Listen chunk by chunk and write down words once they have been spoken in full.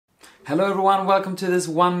Hello everyone, welcome to this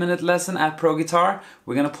 1-minute lesson at ProGuitar.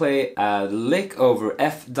 We're gonna play a lick over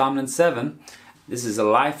F dominant 7. This is a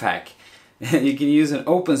life hack. You can use an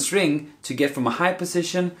open string to get from a high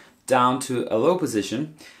position down to a low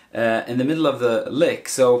position in the middle of the lick.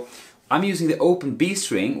 So I'm using the open B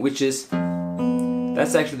string, which is,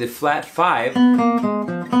 that's actually the flat 5,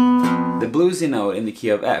 the bluesy note in the key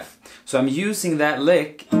of F. So I'm using that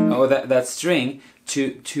lick, or that string,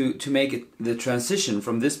 to make it the transition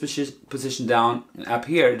from this position down, up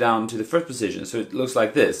here, down to the first position. So it looks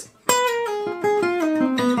like this.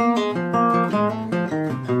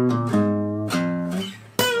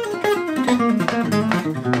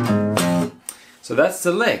 So that's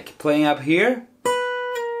the lick, playing up here,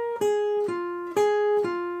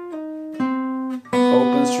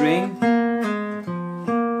 open string,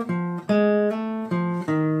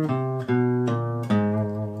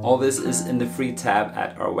 all this is in the free tab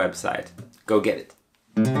at our website. Go get it.